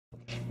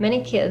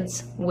Many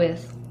kids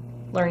with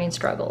learning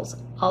struggles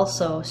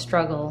also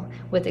struggle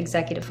with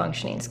executive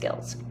functioning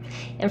skills.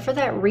 And for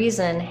that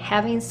reason,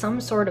 having some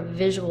sort of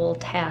visual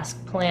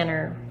task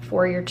planner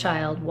for your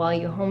child while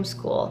you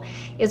homeschool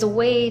is a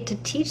way to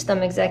teach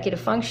them executive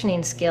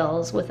functioning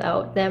skills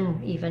without them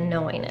even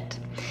knowing it.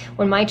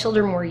 When my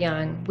children were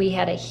young, we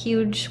had a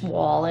huge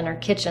wall in our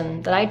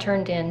kitchen that I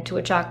turned into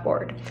a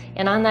chalkboard.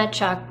 And on that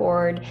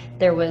chalkboard,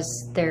 there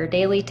was their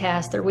daily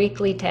tasks, their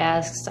weekly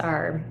tasks,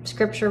 our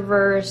scripture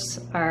verse,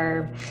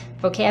 our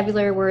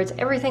vocabulary words,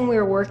 everything we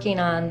were working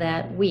on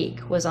that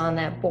week was on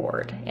that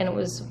board. And it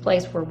was a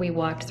place where we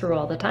walked through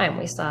all the time.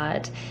 We saw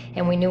it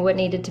and we knew what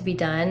needed to be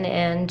done,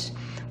 and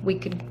we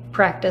could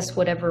practice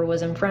whatever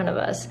was in front of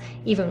us,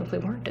 even if we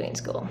weren't doing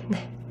school.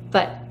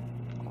 But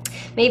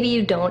maybe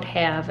you don't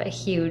have a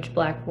huge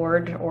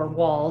blackboard or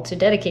wall to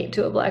dedicate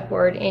to a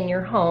blackboard in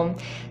your home.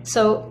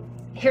 So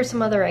here's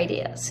some other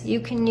ideas.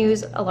 You can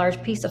use a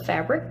large piece of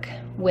fabric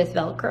with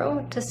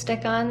Velcro to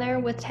stick on there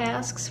with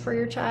tasks for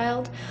your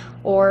child,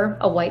 or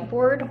a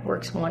whiteboard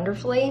works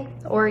wonderfully,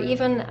 or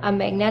even a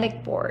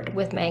magnetic board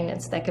with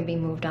magnets that can be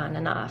moved on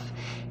and off.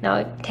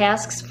 Now,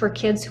 tasks for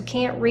kids who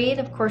can't read,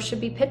 of course,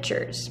 should be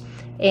pictures.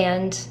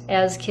 And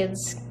as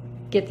kids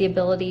get the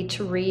ability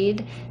to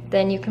read,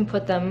 then you can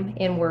put them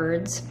in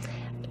words.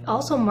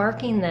 Also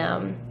marking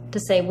them to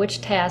say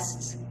which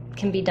tasks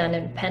can be done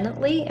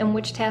independently and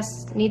which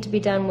tasks need to be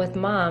done with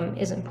mom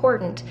is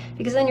important,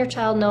 because then your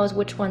child knows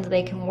which ones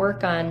they can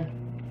work on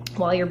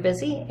while you're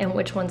busy and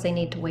which ones they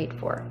need to wait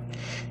for.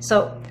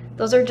 So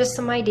those are just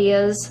some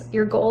ideas.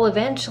 Your goal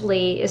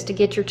eventually is to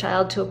get your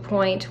child to a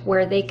point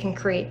where they can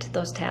create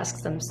those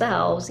tasks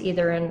themselves,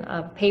 either in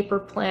a paper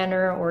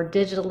planner or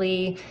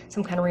digitally,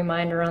 some kind of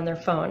reminder on their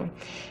phone.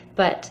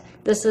 But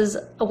this is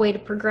a way to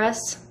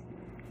progress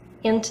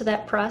into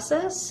that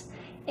process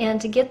and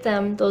to get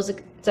them those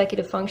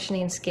executive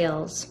functioning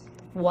skills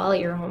while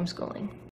you're homeschooling.